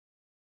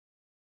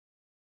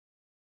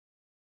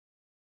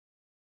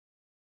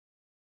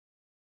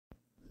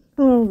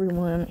Hello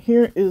everyone,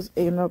 here is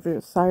another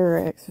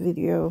Cyraxx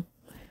video.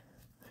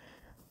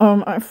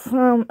 I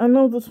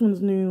know this one's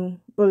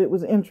new, but it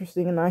was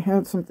interesting and I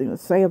had something to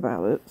say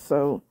about it,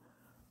 so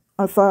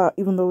I thought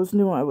even though it's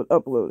new I would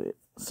upload it.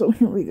 So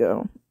here we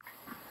go.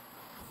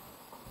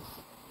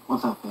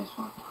 What's up,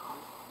 Facebook?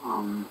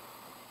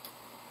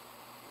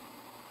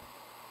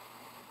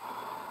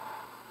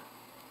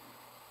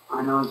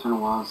 I know it's been a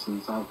while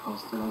since I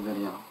posted a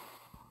video.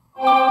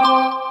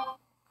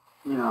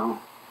 You know,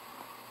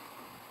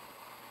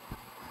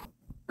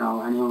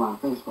 any of my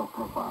Facebook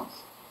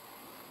profiles.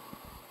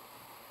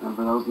 And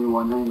for those of you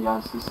wondering,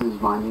 yes, this is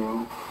my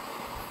new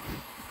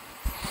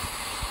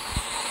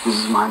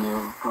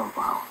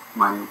profile,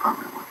 my new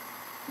permanent one.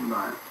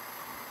 But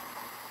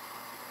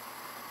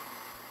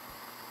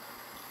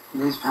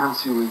these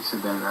past 2 weeks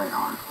have been very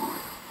hard for me.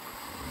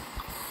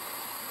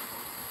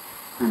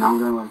 And I'm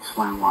going to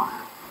explain why.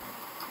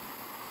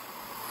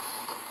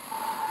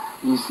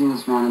 You see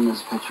this man in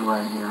this picture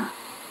right here?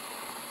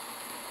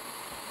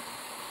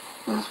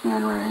 This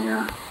man right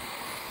here.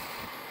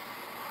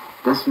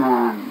 This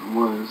man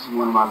was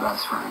one of my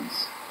best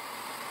friends.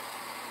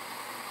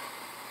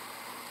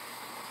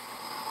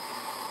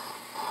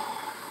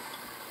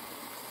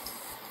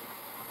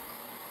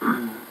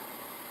 And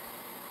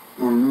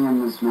me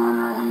and this man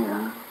right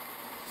here,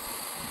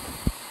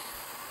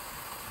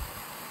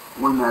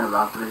 we met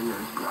about 3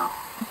 years ago.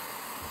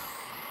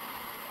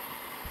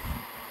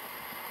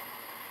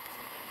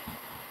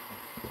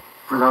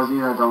 For those of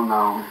you that don't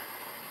know,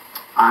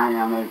 I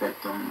am a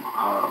victim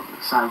of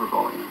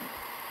cyberbullying.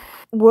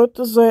 What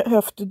does that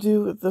have to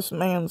do with this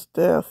man's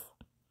death?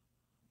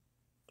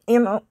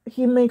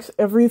 He makes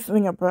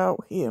everything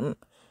about him.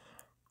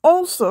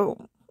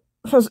 Also,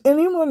 has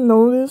anyone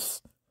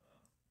noticed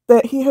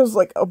that he has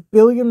like 1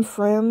 billion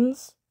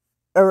friends?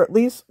 Or at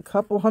least a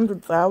couple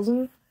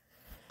 100,000?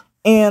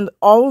 And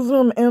all of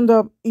them end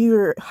up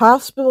either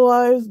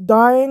hospitalized,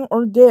 dying,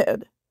 or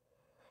dead.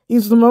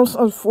 He's the most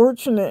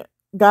unfortunate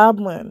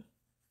goblin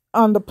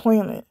on the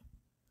planet.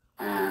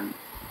 And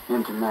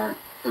internet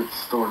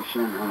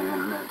extortion and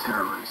internet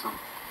terrorism.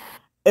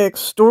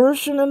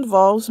 Extortion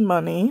involves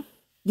money.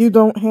 You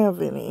don't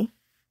have any.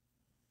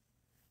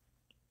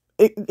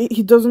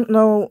 He doesn't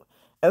know.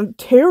 And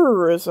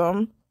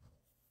terrorism,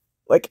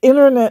 like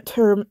internet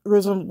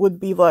terrorism, would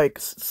be like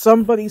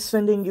somebody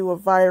sending you a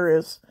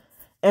virus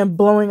and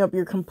blowing up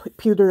your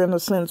computer in a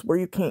sense where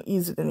you can't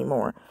use it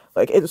anymore.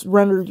 Like, it's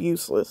rendered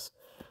useless.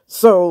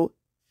 So,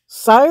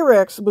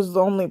 Cyraxx was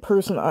the only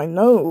person I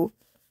know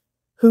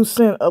who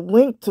sent a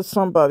link to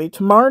somebody,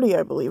 to Marty,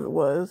 I believe it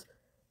was,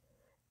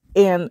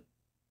 and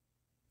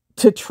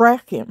to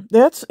track him.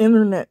 That's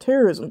internet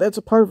terrorism. That's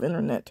a part of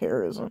internet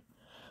terrorism.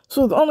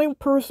 So the only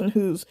person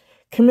who's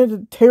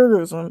committed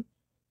terrorism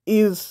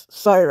is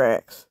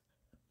Cyraxx.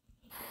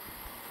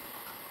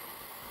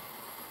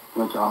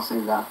 Which I'll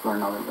save that for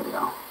another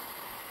video.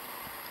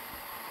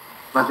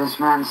 But this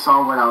man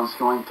saw what I was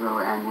going through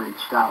and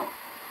reached out.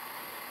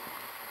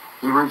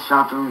 He reached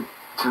out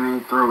to me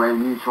through a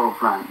mutual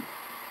friend.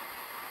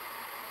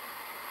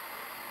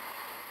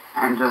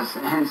 And just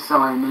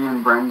instantly me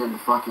and Brendan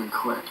fucking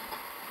clicked.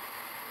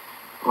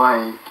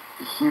 Like,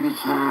 he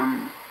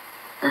became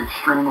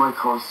extremely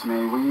close to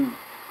me. We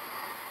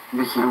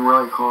became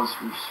really close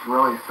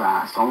really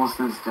fast, almost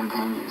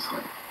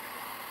instantaneously.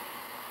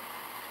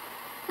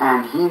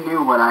 And he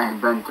knew what I had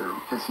been through,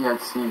 because he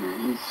had seen it.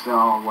 He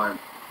saw what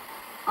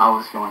I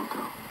was going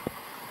through.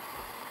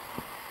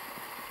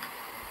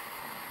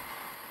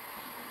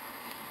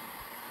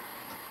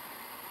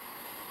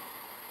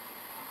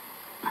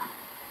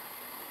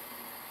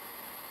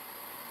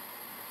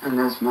 And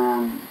this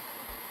man,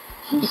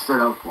 he stood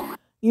up for me.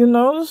 You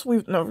notice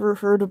we've never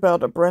heard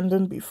about a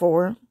Brendan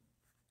before?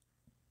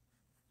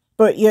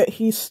 But yet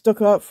he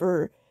stuck up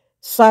for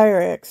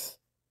Cyraxx.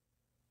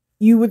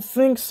 You would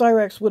think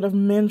Cyraxx would have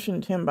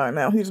mentioned him by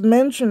now. He's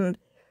mentioned...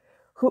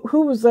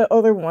 Who was that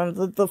other one?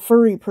 The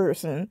furry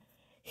person.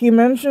 He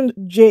mentioned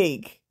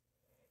Jake.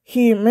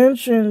 He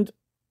mentioned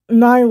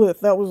Nihilith.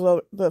 That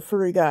was the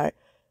furry guy.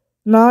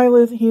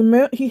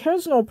 Nihilith, he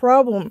has no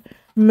problem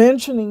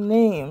mentioning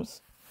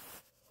names.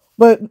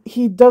 But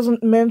he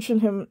doesn't mention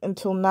him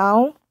until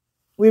now.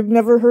 We've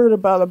never heard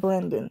about a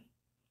Brendan.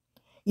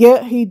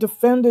 Yet he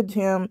defended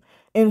him,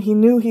 and he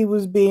knew he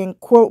was being,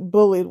 quote,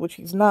 bullied, which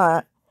he's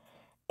not,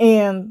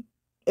 and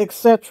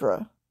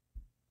etc.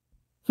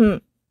 How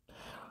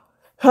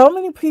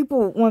many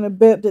people want to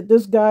bet that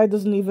this guy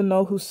doesn't even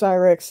know who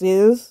Cyraxx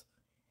is?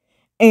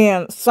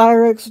 And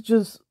Cyraxx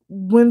just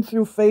went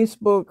through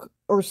Facebook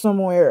or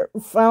somewhere,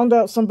 found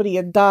out somebody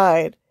had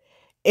died,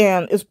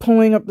 and is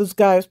pulling up this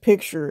guy's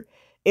picture,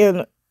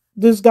 and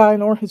this guy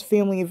nor his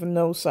family even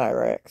knows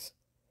Cyraxx.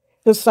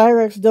 Because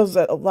Cyraxx does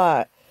that a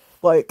lot.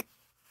 Like,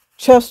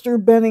 Chester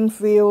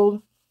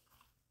Benningfield,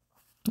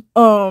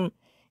 the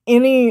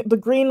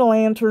Green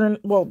Lantern,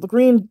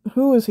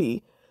 who is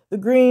he? The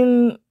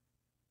Green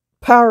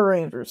Power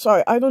Rangers.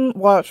 Sorry, I don't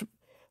watch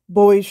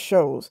boys'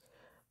 shows.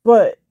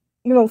 But,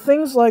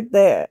 things like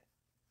that.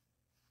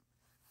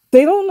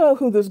 They don't know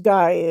who this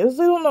guy is.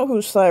 They don't know who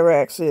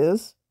Cyraxx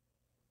is.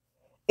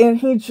 And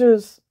he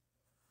just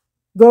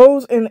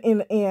goes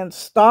and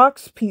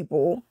stalks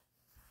people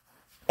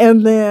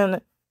and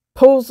then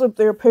pulls up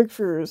their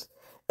pictures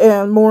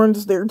and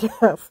mourns their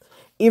death,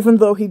 even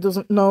though he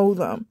doesn't know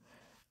them.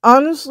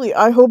 Honestly,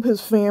 I hope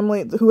his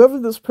family, whoever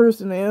this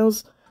person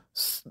is,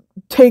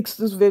 takes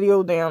this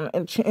video down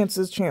and chants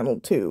his channel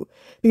too,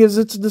 because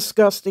it's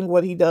disgusting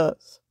what he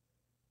does.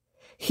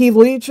 He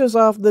leeches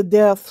off the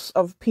deaths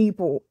of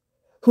people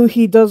who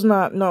he does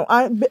not know.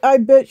 I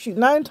bet you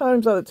 9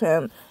 times out of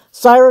 10,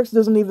 Cyraxx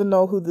doesn't even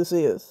know who this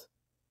is.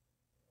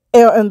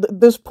 And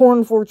this poor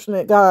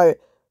unfortunate guy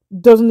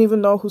doesn't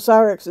even know who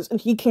Cyraxx is, and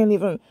he can't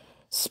even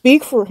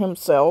speak for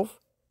himself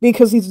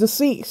because he's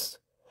deceased.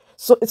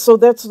 So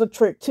that's the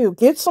trick too.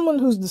 Get someone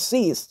who's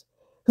deceased,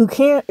 who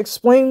can't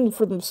explain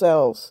for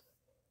themselves,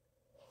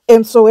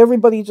 and so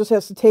everybody just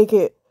has to take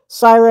it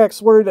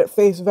Cyraxx's word at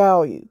face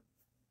value.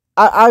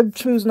 I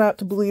choose not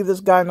to believe this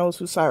guy knows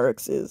who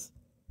Cyraxx is.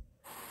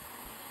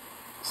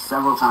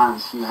 Several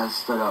times he has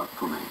stood up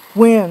for me.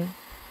 When?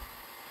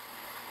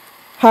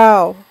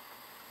 How?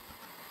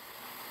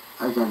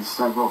 Against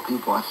several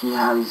people. He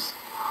has...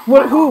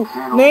 What? Who?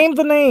 Name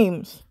the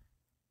names.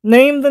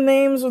 Name the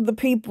names of the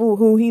people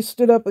who he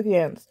stood up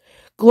against.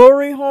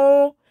 Glory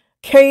Hole,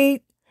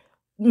 Kate,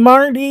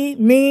 Marty,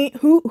 me,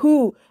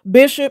 who?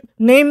 Bishop,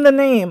 name the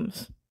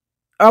names.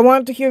 I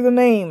want to hear the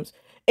names.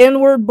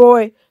 N-word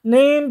boy,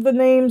 name the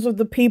names of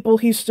the people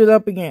he stood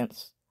up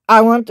against.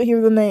 I want to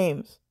hear the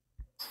names.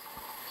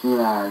 He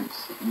has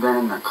been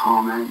in the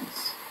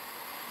comments,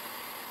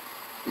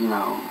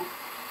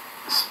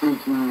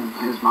 speaking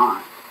his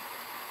mind.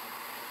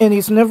 And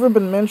he's never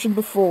been mentioned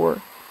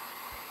before.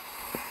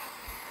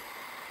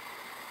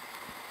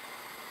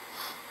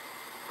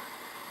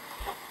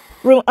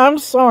 Well, I'm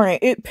sorry.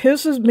 It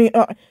pisses me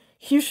off.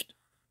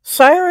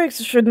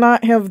 Cyraxx should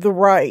not have the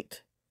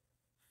right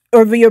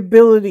or the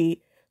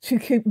ability to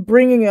keep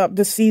bringing up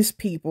deceased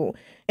people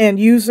and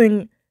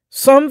using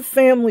some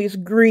family's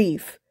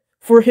grief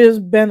for his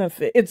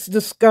benefit. It's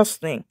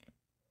disgusting.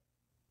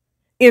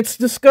 It's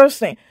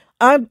disgusting.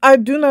 I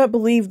do not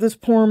believe this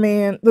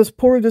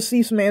poor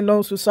deceased man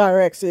knows who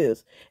Cyraxx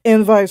is,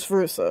 and vice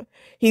versa.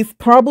 He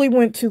probably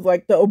went to,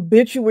 like, the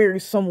obituary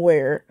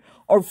somewhere,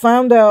 or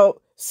found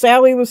out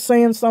Sally was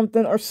saying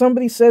something, or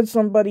somebody said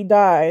somebody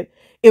died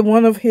in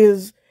one of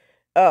his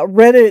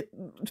Reddit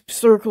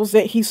circles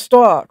that he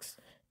stalks,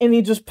 and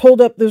he just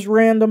pulled up this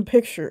random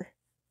picture.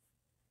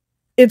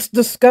 It's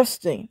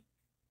disgusting.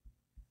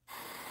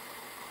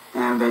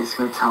 And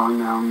basically telling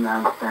them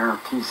that they're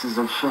pieces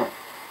of shit.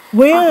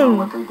 When?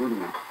 What they did to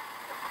me.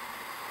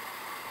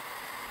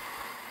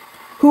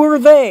 Who are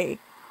they?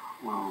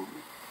 Well,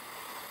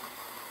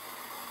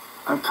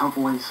 a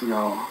couple weeks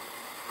ago,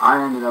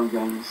 I ended up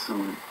getting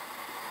some,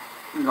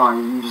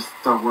 just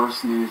the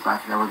worst news I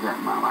could ever get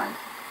in my life.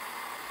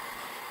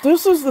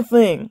 This is the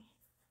thing.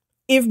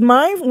 If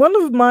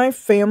one of my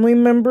family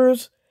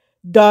members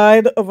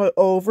died of an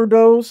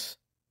overdose,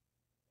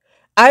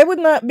 I would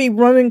not be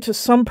running to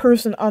some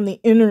person on the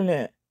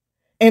internet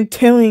and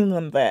telling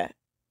them that.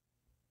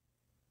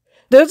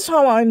 That's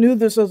how I knew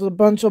this was a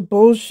bunch of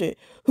bullshit.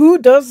 Who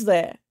does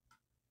that?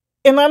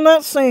 And I'm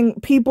not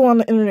saying people on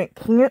the internet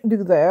can't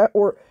do that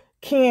or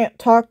can't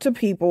talk to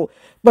people,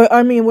 but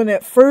I mean, when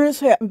it first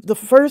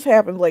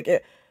happened,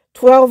 like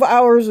 12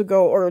 hours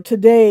ago or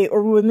today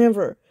or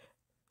whenever,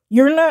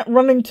 you're not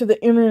running to the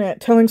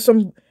internet telling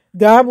some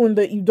goblin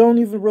that you don't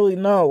even really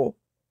know,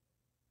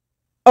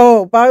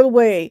 oh, by the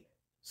way,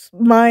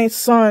 my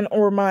son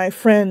or my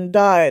friend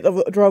died of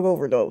a drug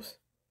overdose.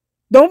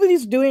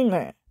 Nobody's doing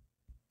that.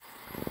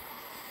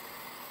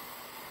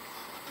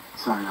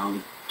 Sorry,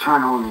 I'm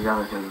trying to hold it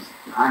together because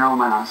I know it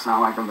might not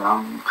sound like it, but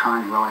I'm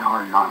trying really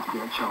hard not to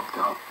get choked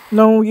up.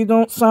 No, you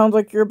don't sound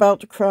like you're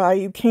about to cry.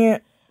 You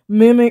can't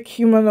mimic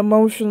human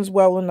emotions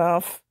well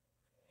enough.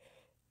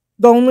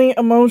 The only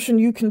emotion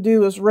you can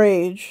do is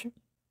rage.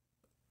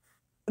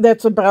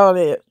 That's about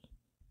it.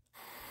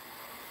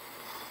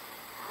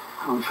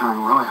 I'm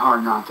trying really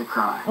hard not to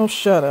cry. Oh,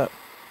 shut up.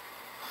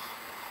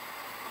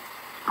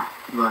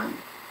 But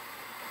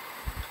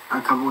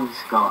a couple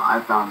weeks ago,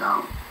 I found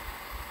out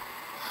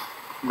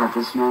that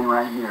this man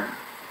right here,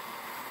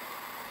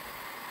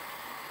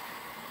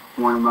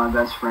 one of my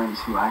best friends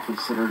who I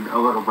considered a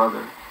little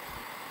brother.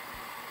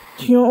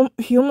 He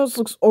almost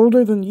looks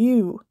older than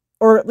you,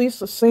 or at least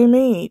the same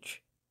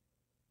age.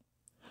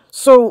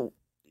 So,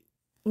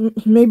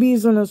 maybe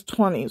he's in his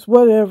 20s,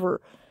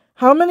 whatever.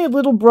 How many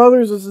little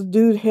brothers does this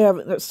dude have?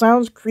 It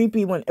sounds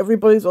creepy when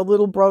everybody's a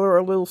little brother or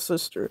a little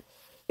sister.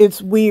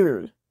 It's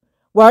weird.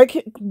 Why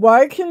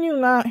can you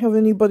not have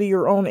anybody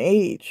your own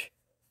age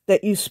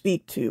that you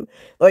speak to?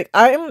 Like,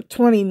 I'm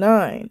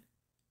 29.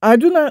 I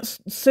do not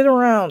sit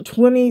around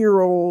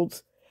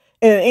 20-year-olds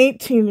and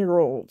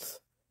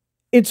 18-year-olds.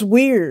 It's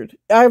weird.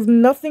 I have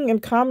nothing in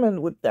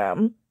common with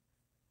them.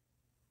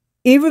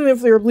 Even if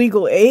they're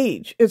legal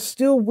age, it's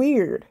still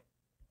weird.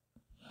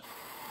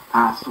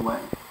 Passed away.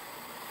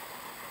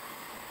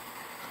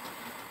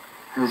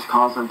 his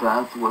cause of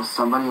death was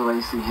somebody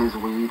lacing his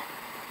weed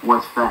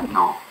with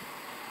fentanyl.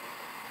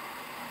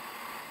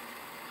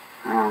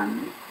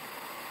 And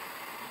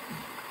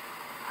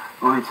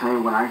let me tell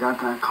you, when I got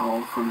that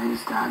call from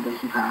his dad that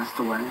he passed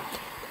away.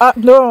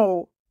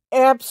 No,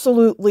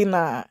 absolutely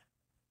not.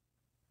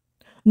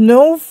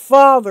 No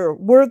father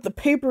worth the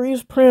paper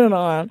he's printed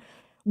on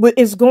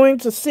is going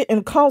to sit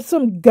and call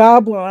some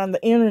goblin on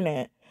the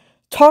internet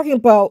talking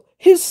about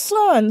his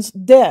son's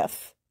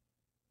death.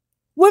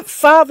 What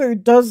father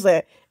does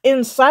that? In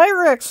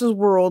Cyraxx's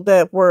world,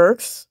 that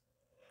works.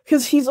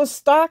 Because he's a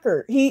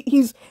stalker.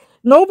 He's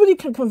nobody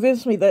can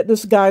convince me that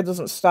this guy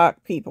doesn't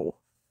stalk people.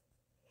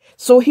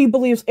 So he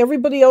believes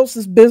everybody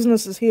else's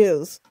business is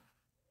his.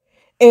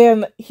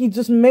 And he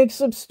just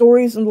makes up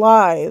stories and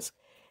lies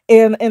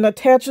and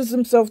attaches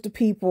himself to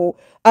people.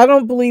 I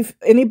don't believe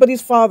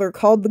anybody's father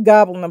called the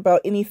goblin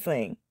about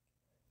anything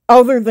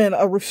other than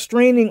a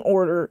restraining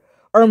order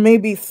or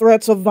maybe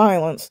threats of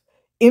violence.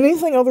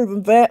 Anything other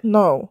than that,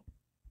 no.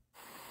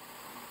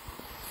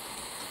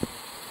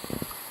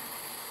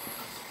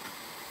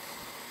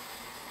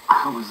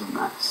 I was a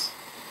mess.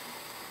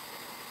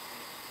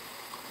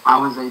 I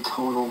was a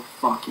total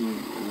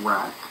fucking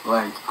wreck.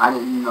 Like, I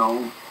didn't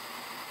know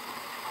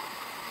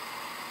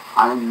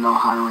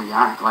how to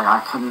react. Like,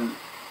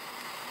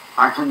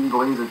 I couldn't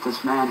believe that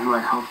this man who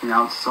had helped me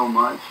out so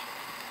much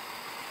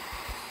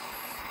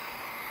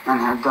and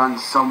had done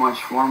so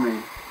much for me.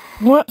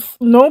 What?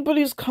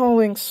 Nobody's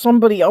calling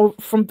somebody out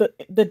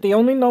that they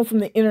only know from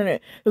the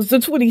internet. Because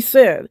that's what he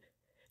said.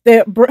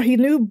 That he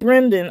knew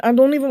Brendan. I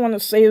don't even want to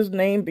say his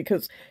name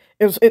because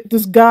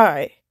this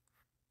guy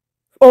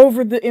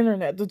over the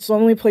internet. That's the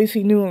only place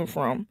he knew him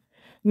from.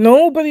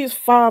 Nobody's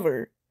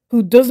father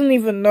who doesn't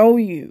even know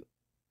you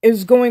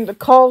is going to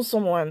call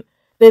someone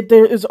that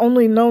there is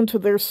only known to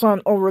their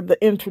son over the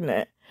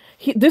internet.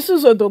 This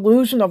is a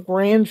delusion of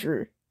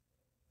grandeur.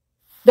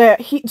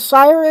 That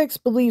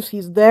Cyraxx believes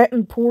he's that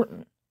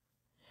important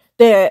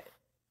that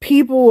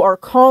people are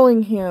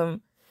calling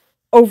him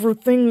over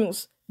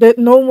things that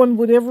no one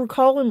would ever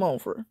call him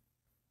over.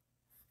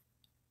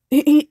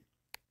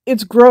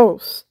 It's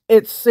gross.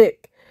 It's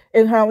sick.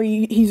 And how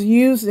he's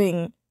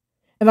using...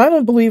 And I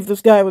don't believe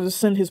this guy would have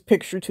sent his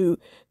picture to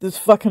this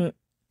fucking...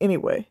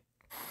 Anyway.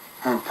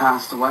 Had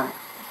passed away.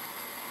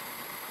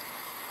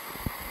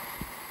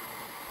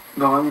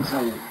 But let me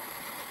tell you,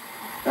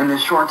 in the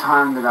short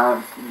time that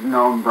I've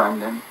known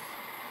Brendan,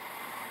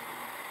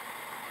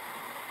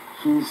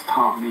 he's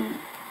taught me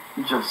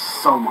just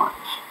so much.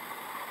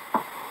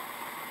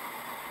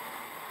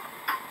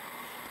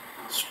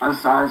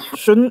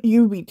 Shouldn't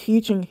you be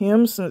teaching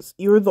him since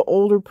you're the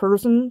older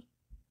person?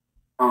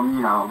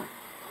 You know,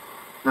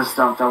 the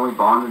stuff that we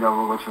bonded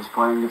over, which was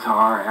playing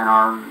guitar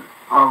and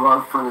our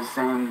love for the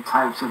same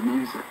types of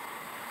music.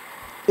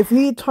 If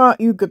he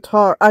taught you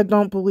guitar, I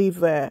don't believe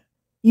that.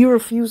 You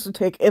refuse to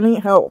take any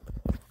help,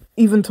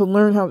 even to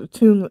learn how to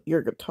tune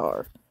your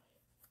guitar.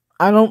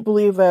 I don't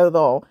believe that at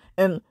all.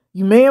 And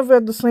you may have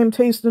had the same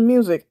taste in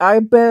music. I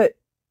bet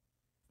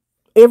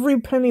every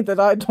penny that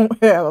I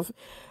don't have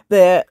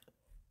that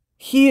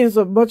he is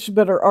a much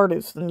better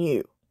artist than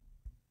you.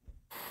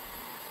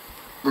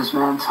 This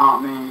man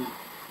taught me...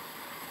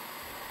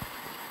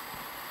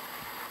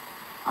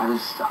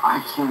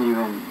 I can't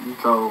even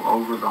go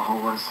over the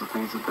whole list of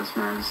things that this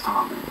man has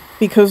taught me.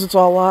 Because it's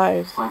all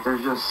lies. Like,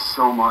 there's just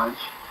so much.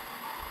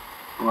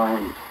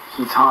 Like,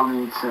 he taught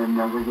me to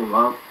never give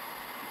up.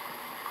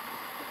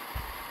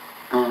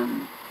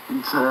 And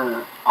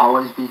to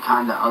always be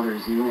kind to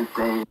others, even if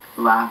they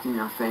laugh in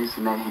your face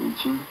and they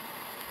hate you.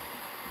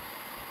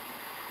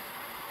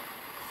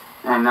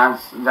 And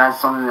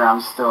that's something that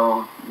I'm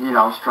still,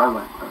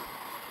 struggling with.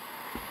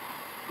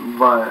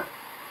 But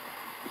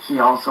he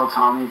also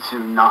taught me to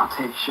not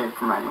take shit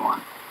from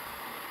anyone.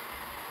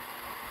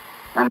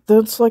 And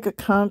that's like a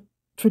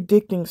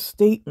contradicting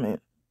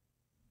statement.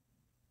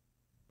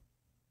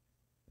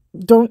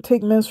 Don't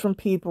take mess from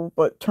people,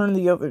 but turn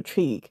the other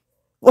cheek.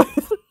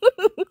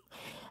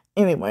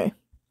 Anyway.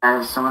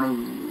 And if somebody,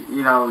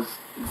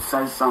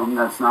 says something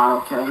that's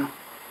not okay,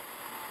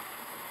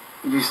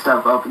 you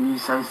step up and you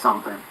say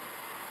something.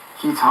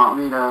 He taught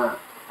me to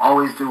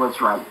always do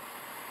what's right.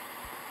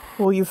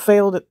 Well, you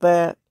failed at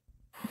that.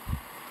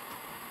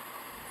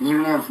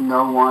 Even if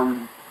no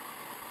one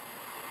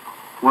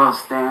will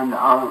stand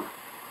up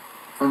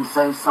and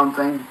say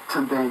something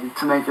to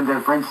make a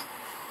difference,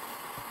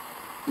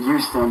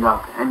 you stand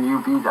up and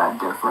you be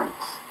that difference.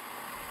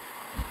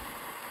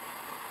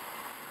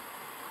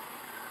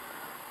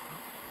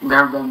 There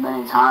have been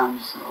many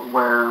times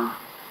where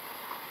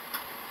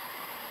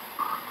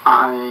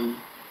I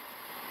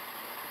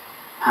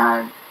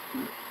had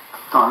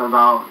thought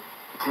about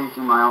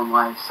taking my own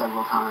life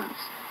several times.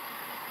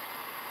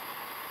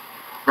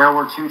 There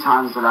were 2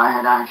 times that I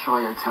had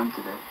actually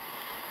attempted it.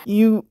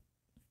 You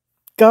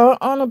got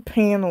on a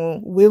panel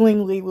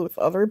willingly with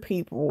other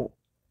people,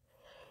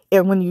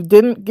 and when you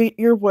didn't get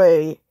your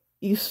way,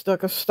 you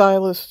stuck a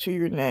stylus to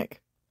your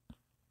neck.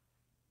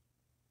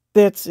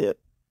 That's it.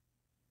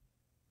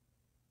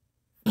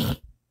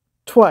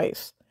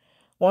 Twice.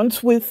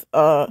 Once with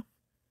the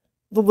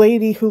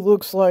lady who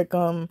looks like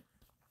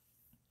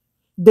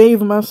Dave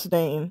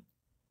Mustaine,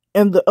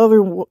 and the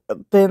other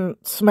then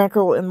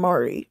Smeckle and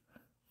Marty,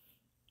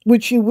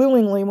 which she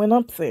willingly went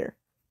up there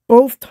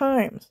both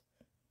times.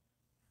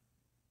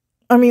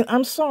 I mean,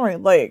 I'm sorry,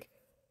 like,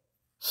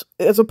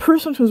 as a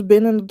person who's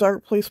been in a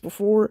dark place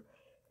before,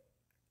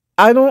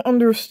 I don't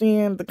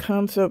understand the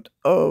concept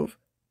of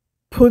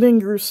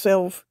putting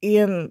yourself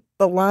in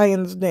the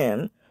lion's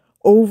den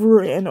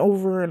over and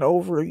over and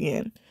over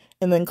again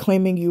and then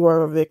claiming you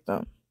are a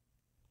victim.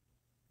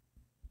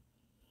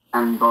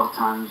 And both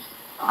times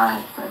I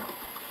had failed.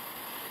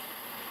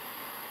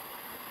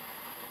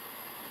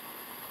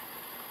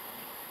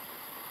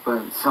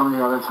 But some of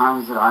the other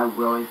times that I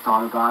really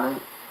thought about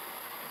it,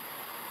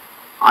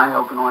 I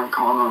openly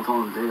called him and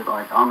told him, dude,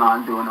 like, I'm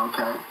not doing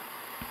okay.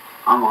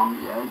 I'm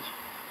on the edge.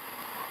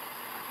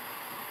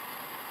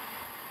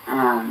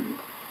 And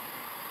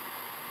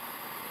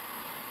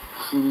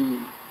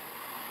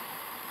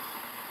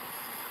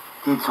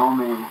he told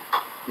me,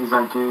 he's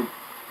like, dude,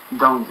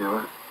 don't do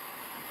it.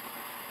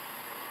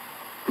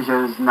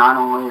 Because not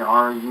only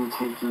are you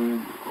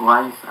taking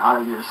life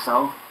out of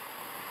yourself,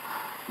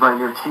 but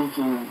you're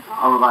taking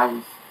a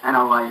life and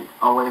a light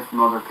away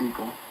from other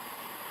people.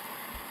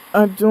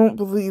 I don't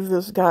believe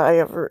this guy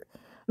ever.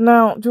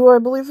 Now, do I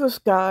believe this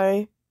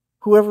guy,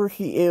 whoever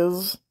he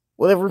is,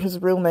 whatever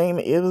his real name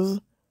is,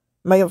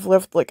 may have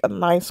left like a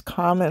nice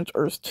comment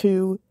or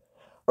two,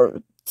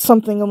 or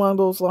something along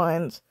those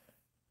lines?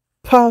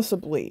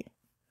 Possibly.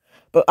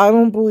 But I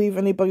don't believe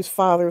anybody's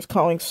father is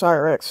calling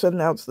Cyraxx and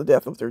announced the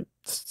death of their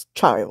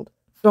child.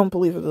 Don't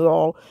believe it at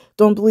all.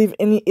 Don't believe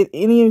any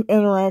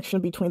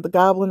interaction between the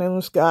goblin and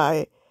this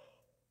guy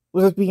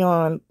was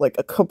beyond like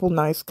a couple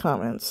nice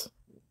comments.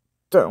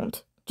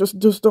 Don't.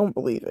 Just don't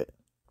believe it.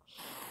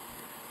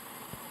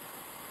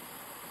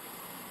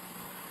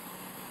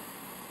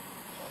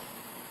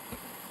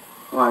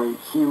 Like,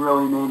 he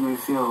really made me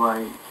feel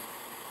like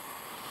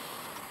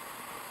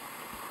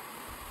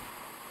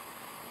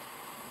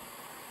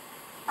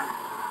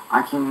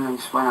I can't even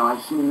explain it.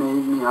 Like, he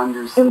made me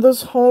understand. And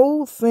this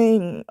whole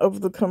thing of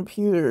the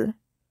computer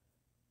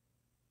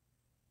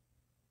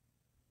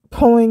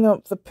pulling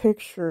up the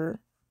picture,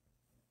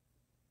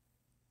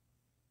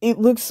 it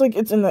looks like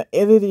it's in the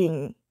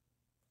editing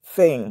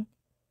thing.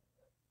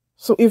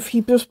 So if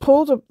he just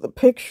pulled up the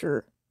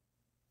picture,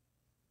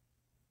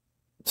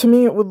 to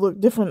me it would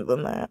look different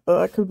than that, but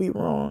I could be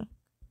wrong.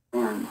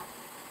 And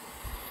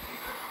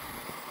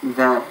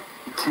that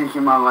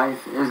taking my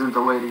life isn't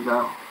the way to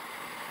go.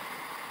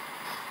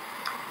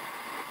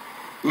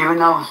 Even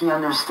though he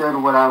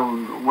understood what I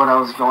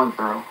was going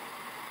through,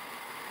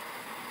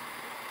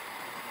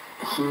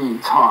 he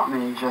taught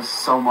me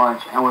just so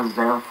much and was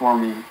there for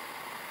me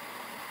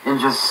in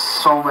just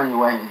so many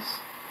ways.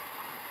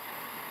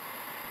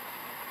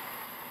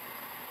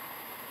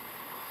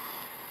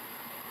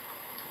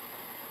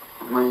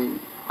 Like,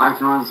 I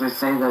can honestly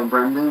say that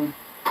Brendan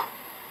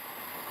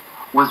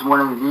was one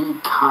of the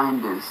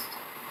kindest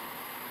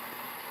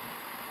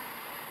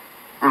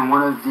and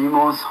one of the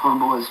most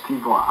humblest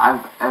people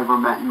I've ever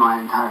met in my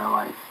entire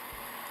life.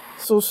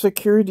 So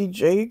Security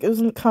Jake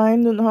isn't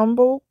kind and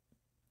humble?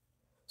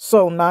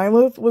 So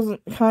Nylith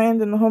wasn't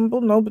kind and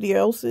humble? Nobody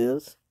else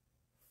is?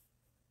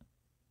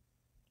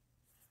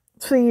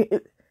 See,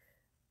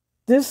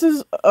 this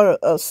is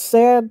a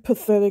sad,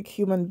 pathetic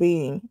human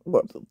being.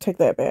 Well, take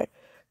that back.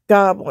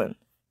 Goblin.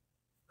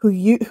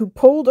 Who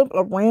pulled up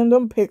a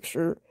random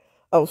picture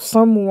of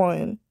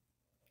someone.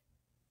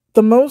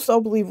 The most,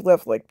 I'll believe,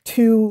 left like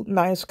 2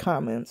 nice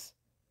comments.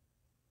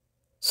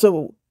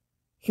 So,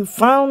 he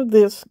found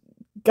this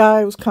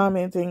guy who was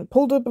commenting,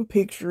 pulled up a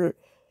picture,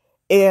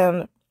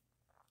 and,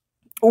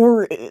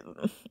 or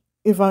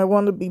if I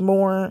want to be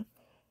more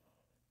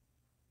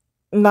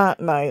not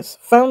nice,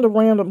 found a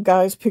random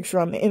guy's picture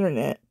on the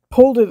internet,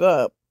 pulled it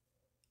up,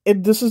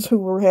 and this is who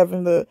we're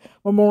having the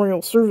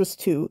memorial service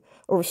to,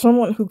 or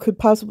someone who could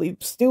possibly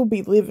still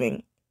be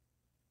living.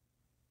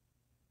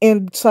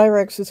 And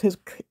Cyraxx has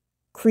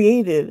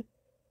created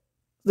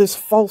this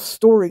false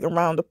story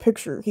around a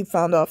picture he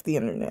found off the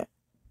internet.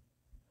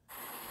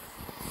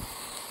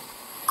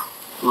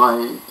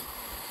 Like,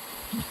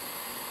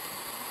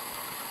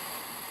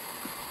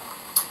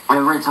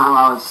 every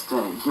time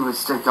he would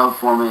stick up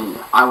for me,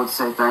 I would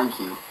say thank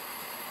you.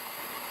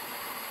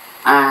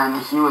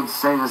 And he would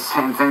say the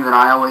same thing that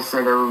I always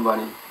say to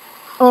everybody.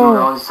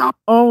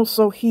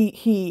 So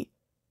he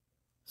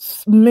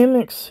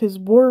mimics his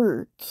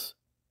words.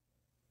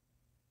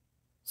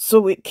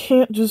 So it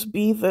can't just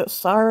be that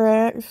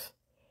Cyraxx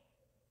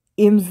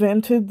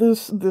invented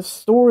this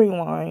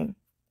storyline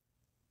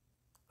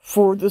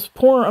for this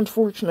poor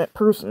unfortunate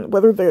person,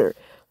 whether they're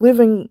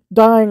living,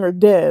 dying, or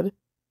dead.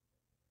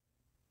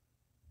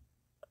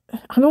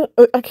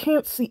 I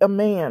can't see a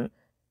man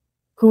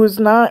who is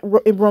not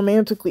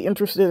romantically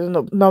interested in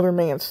another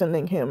man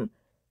sending him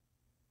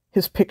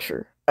his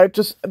picture.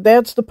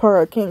 That's the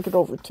part I can't get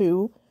over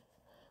too.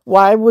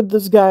 Why would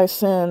this guy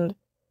send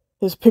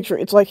his picture?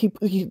 It's like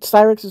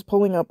Cyraxx is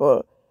pulling up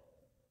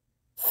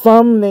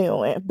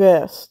thumbnail at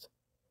best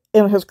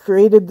and has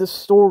created this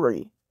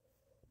story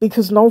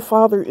because no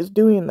father is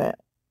doing that.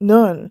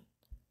 None.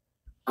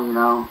 You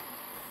know,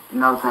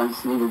 no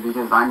thanks needed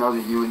because I know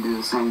that you would do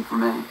the same for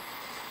me.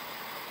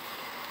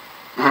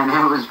 And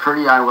it was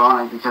pretty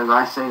ironic because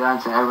I say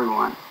that to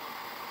everyone.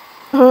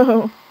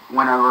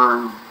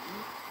 Whenever,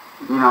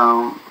 you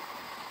know,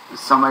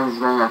 somebody's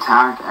getting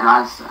attacked and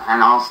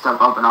I'll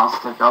step up and I'll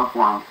stick up for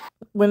them.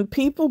 When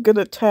people get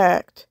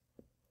attacked,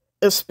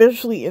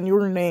 especially in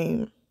your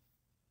name,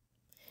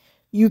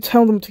 you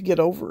tell them to get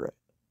over it.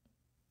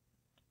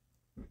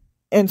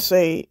 And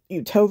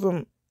you tell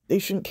them they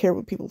shouldn't care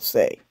what people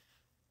say.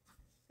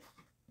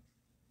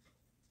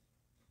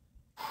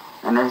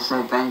 And they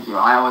say thank you.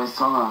 I always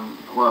tell them,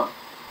 look,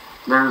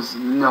 there's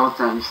no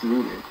thanks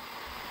needed.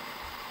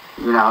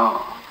 You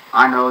know,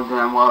 I know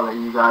damn well that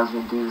you guys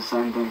would do the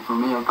same thing for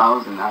me if I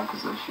was in that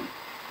position.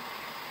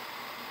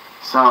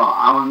 So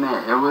I'll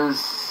admit, it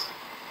was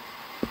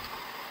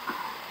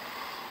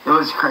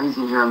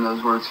crazy hearing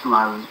those words come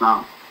out of his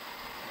mouth.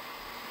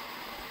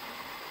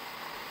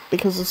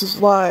 Because this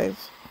is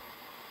lies.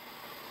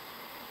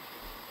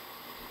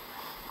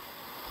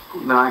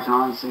 But I can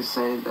honestly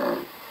say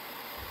that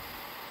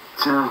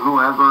to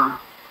whoever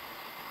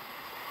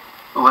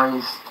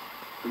laced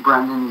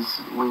Brendan's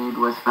weed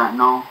with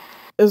fentanyl,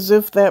 as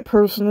if that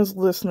person is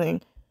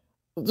listening,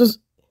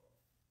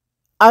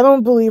 I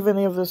don't believe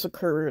any of this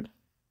occurred.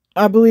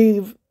 I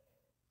believe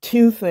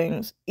two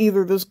things.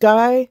 Either this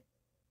guy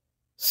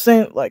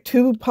sent like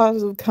 2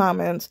 positive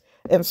comments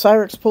and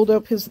Cyraxx pulled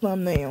up his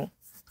thumbnail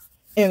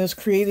and is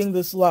creating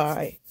this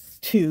lie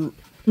to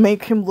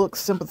make him look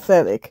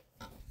sympathetic.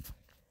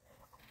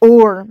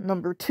 Or,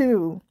 number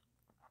 2,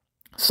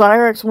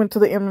 Cyraxx went to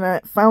the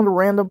internet, found a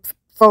random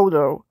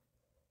photo,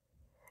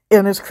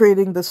 and is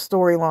creating this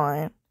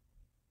storyline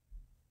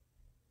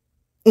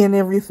and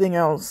everything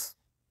else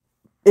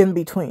in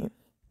between.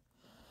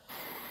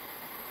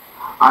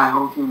 I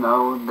hope you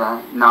know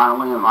that not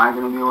only am I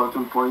going to be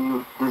looking for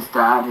you, his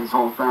dad, his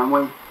whole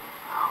family,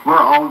 we're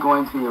all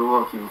going to be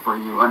looking for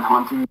you and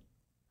hunting.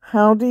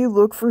 How do you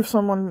look for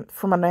someone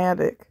from an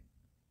attic?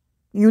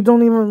 You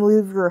don't even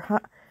leave your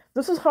house.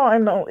 This is how I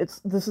know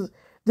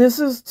this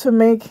is to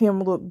make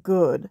him look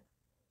good.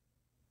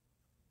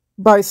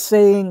 By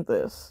saying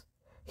this,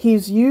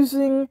 he's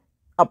using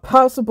a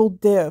possible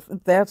death,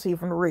 if that's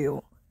even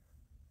real.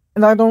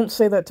 And I don't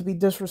say that to be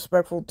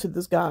disrespectful to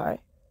this guy.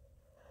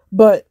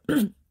 But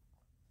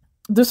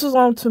this is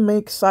all to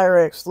make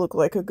Cyraxx look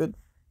like a good,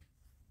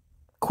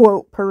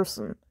 quote,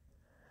 person.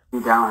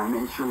 You down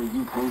and make sure that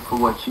you pay for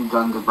what you've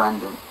done to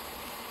Brendan.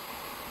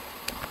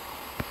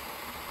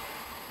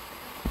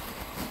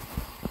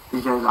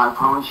 Because I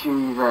promise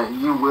you that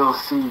you will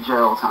see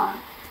jail time.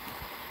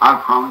 I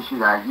promise you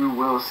that you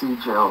will see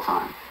jail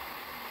time.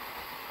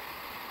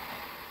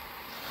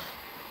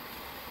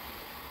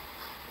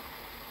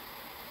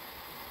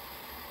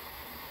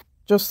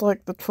 Just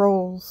like the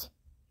trolls.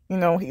 You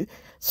know,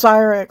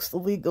 Cyraxx, the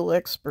legal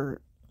expert.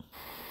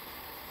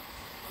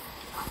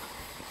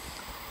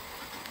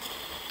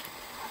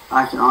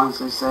 I can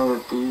honestly say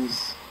that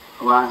these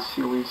last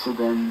few weeks have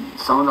been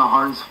some of the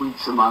hardest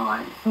weeks of my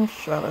life. Oh,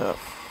 shut up.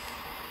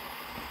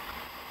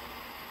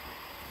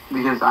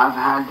 Because I've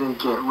had to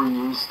get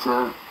reused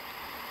to,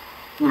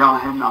 you know,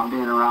 him not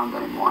being around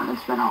anymore, and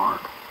it's been hard.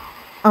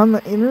 On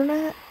the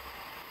internet?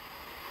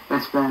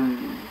 It's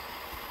been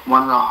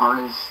one of the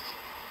hardest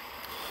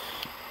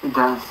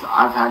deaths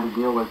I've had to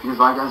deal with. Because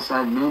like I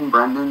said, me and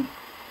Brendan,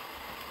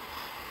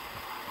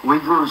 we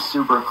grew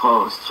super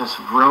close, just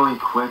really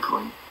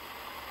quickly.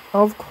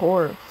 Of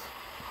course.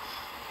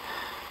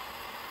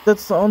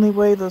 That's the only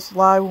way this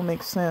lie will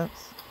make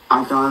sense.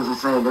 I can honestly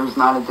say there's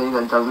not a day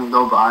that doesn't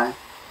go by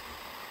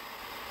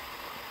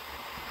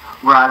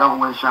where I don't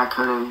wish I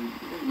could have,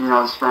 you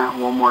know, spent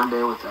one more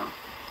day with him.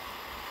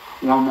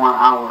 One more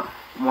hour.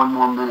 One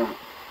more minute.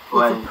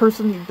 With a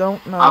person you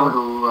don't know. I would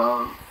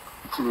love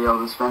to be able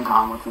to spend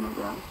time with him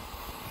again.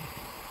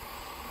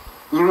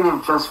 Even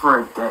if just for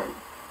a day.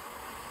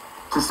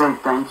 To say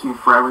thank you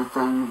for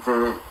everything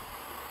that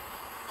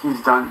he's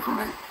done for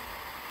me.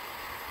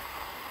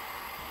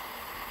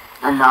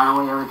 And not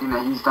only everything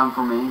that he's done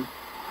for me,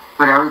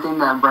 but everything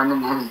that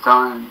Brendan has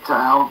done to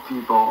help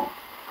people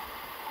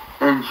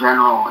in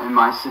general in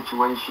my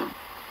situation.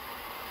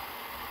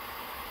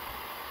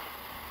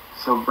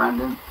 So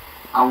Brendan,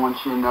 I want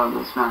you to know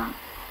this, man.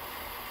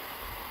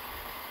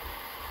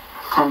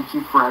 Thank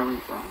you for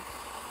everything.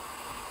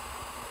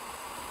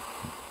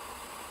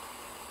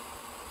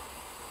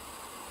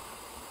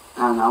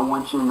 And I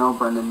want you to know,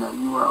 Brendan, that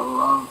you are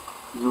loved,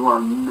 you are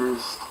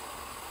missed,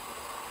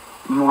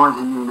 more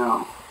than you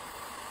know.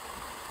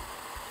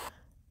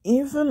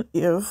 Even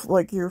if,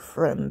 like, your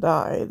friend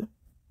died,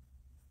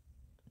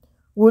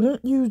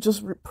 wouldn't you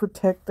just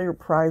protect their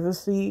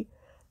privacy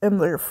and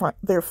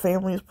their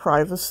family's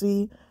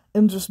privacy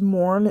and just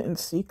mourn in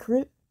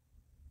secret?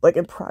 Like,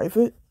 in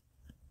private?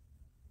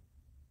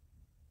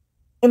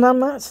 And I'm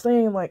not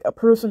saying, like, a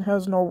person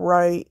has no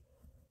right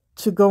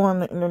to go on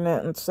the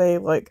internet and say,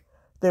 like,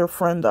 their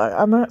friend died.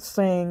 I'm not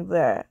saying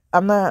that.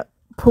 I'm not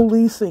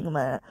policing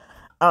that.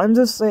 I'm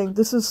just saying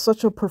this is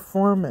such a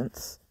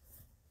performance.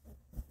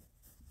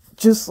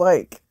 Just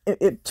like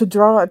it to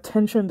draw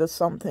attention to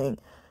something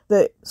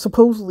that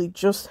supposedly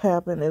just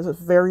happened is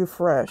very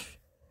fresh.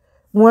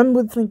 One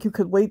would think you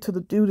could wait till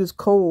the dude is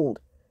cold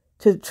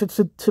to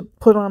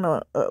put on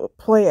a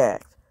play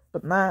act,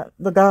 but not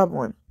the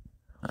goblin.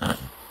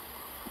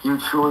 You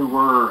truly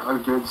were a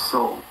good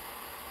soul.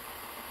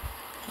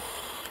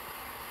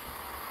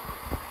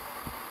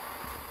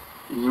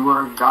 You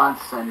were a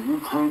godsend. You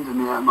came to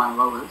me at my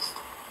lowest.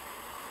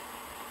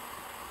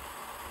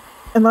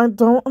 And I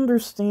don't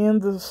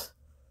understand this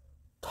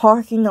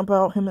talking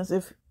about him as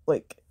if,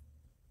 like,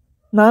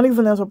 not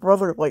even as a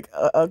brother, like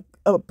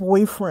a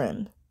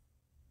boyfriend.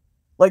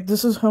 Like,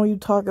 this is how you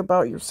talk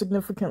about your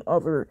significant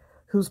other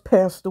who's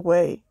passed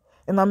away.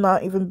 And I'm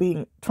not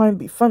even trying to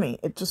be funny.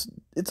 It's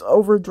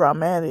over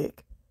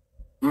dramatic.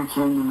 You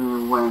came to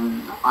me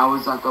when I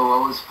was at the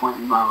lowest point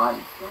in my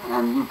life,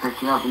 and you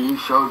picked me up and you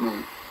showed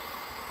me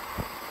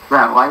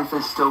that life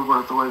is still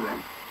worth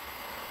living.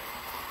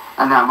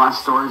 And that my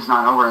story's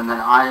not over, and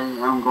that I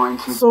am going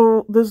to...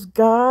 So, this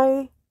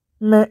guy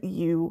met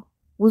you,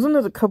 wasn't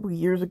it a couple of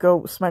years ago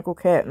with Smackle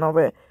Cat and all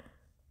that?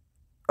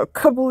 A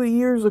couple of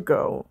years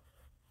ago,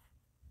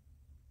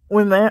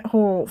 when that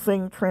whole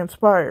thing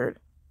transpired.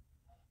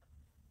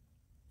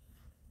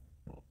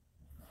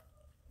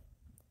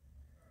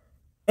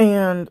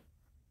 And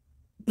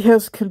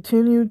has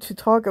continued to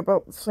talk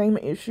about the same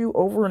issue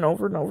over and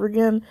over and over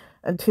again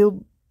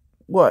until,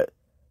 what,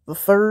 the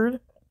third?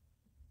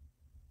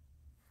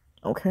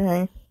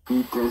 Okay.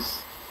 Beat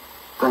this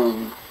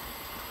thing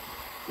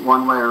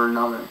one way or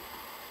another.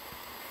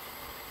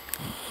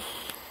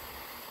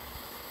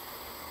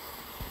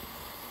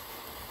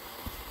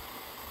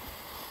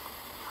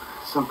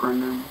 So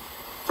Brendan,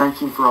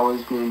 thank you for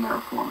always being there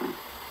for me.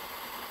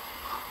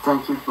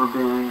 Thank you for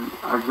being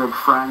a good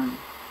friend,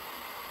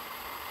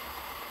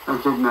 a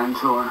good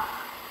mentor,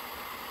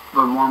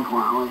 but more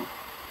importantly,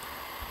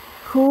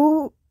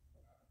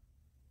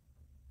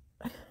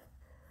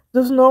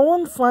 does no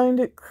one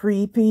find it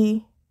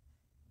creepy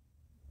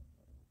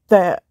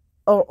that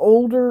an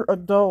older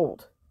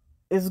adult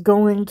is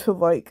going to,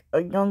 like,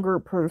 a younger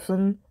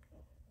person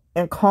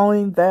and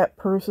calling that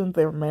person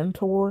their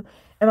mentor?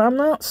 And I'm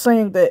not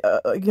saying that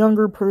a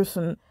younger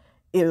person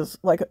is,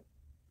 like,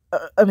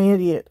 an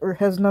idiot or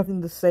has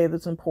nothing to say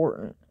that's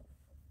important.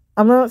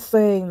 I'm not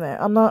saying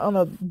that. I'm not on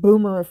a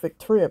boomerific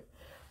trip.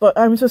 But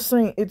I'm just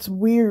saying it's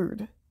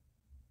weird.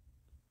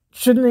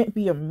 Shouldn't it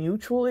be a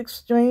mutual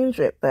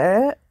exchange at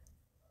that?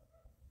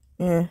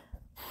 Yeah.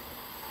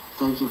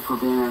 thank you for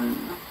being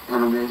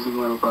an amazing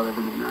little brother to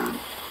me, man.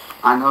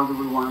 I know that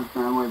we weren't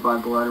family by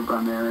blood or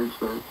by marriage,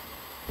 but...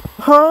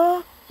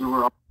 Huh? You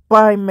were...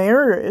 By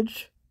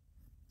marriage?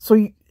 So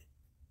you...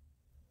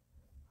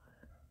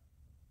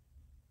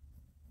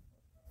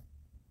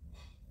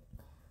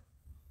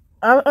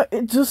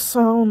 it just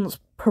sounds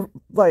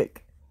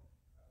like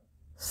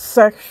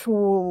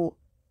sexual.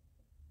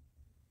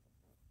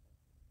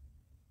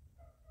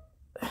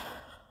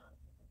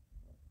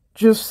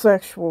 Just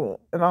sexual,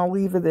 and I'll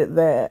leave it at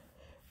that.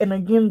 And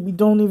again, we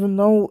don't even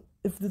know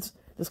if this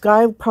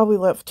guy probably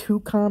left 2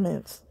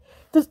 comments.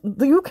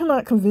 You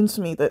cannot convince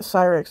me that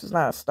Cyraxx is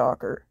not a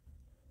stalker,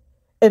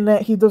 and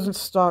that he doesn't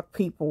stalk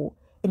people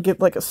and get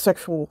like a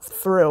sexual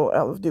thrill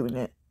out of doing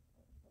it.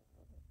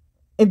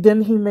 And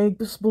then he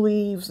makes us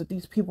believe that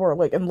these people are,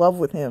 like, in love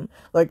with him.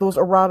 Like those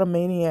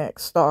erotomaniac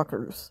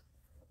stalkers.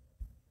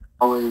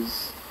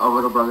 Always a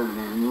little brother to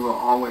me, and you will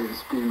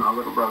always be my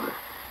little brother.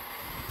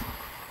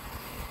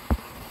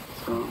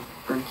 So,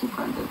 thank you,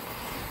 Brendan.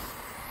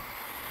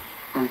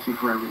 Thank you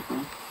for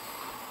everything.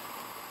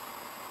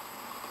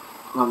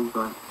 Love you,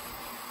 bud.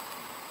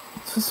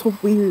 It's just so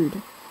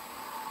weird.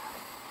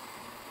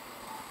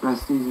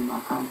 Rest easy, my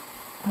friend.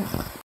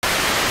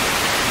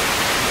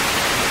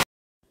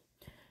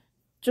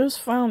 Just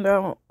found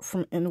out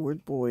from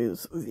Inward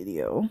Boy's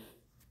video.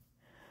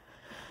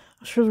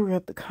 I should have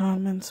read the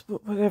comments,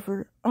 but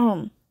whatever.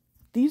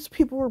 These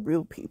people were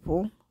real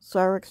people.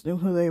 Cyraxx knew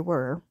who they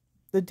were.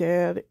 The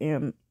dad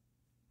and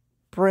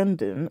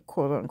Brendan,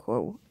 quote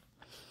unquote.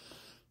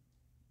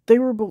 They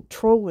were both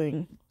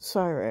trolling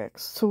Cyraxx,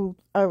 so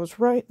I was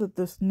right that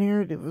this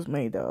narrative was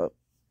made up.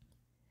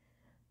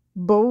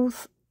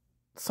 Both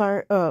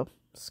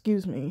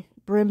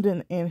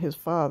Brendan and his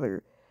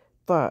father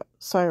thought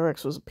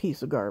Cyraxx was a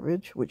piece of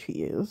garbage, which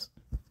he is.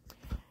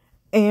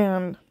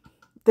 And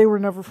they were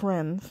never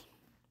friends.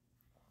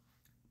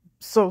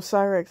 So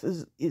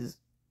Cyraxx is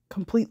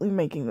completely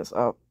making this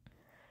up.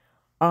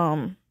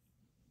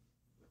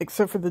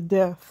 Except for the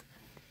death.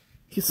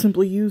 He's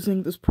simply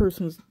using this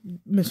person's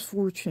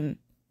misfortune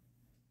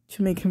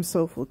to make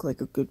himself look like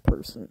a good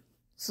person.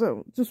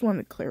 So, just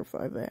wanted to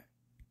clarify that.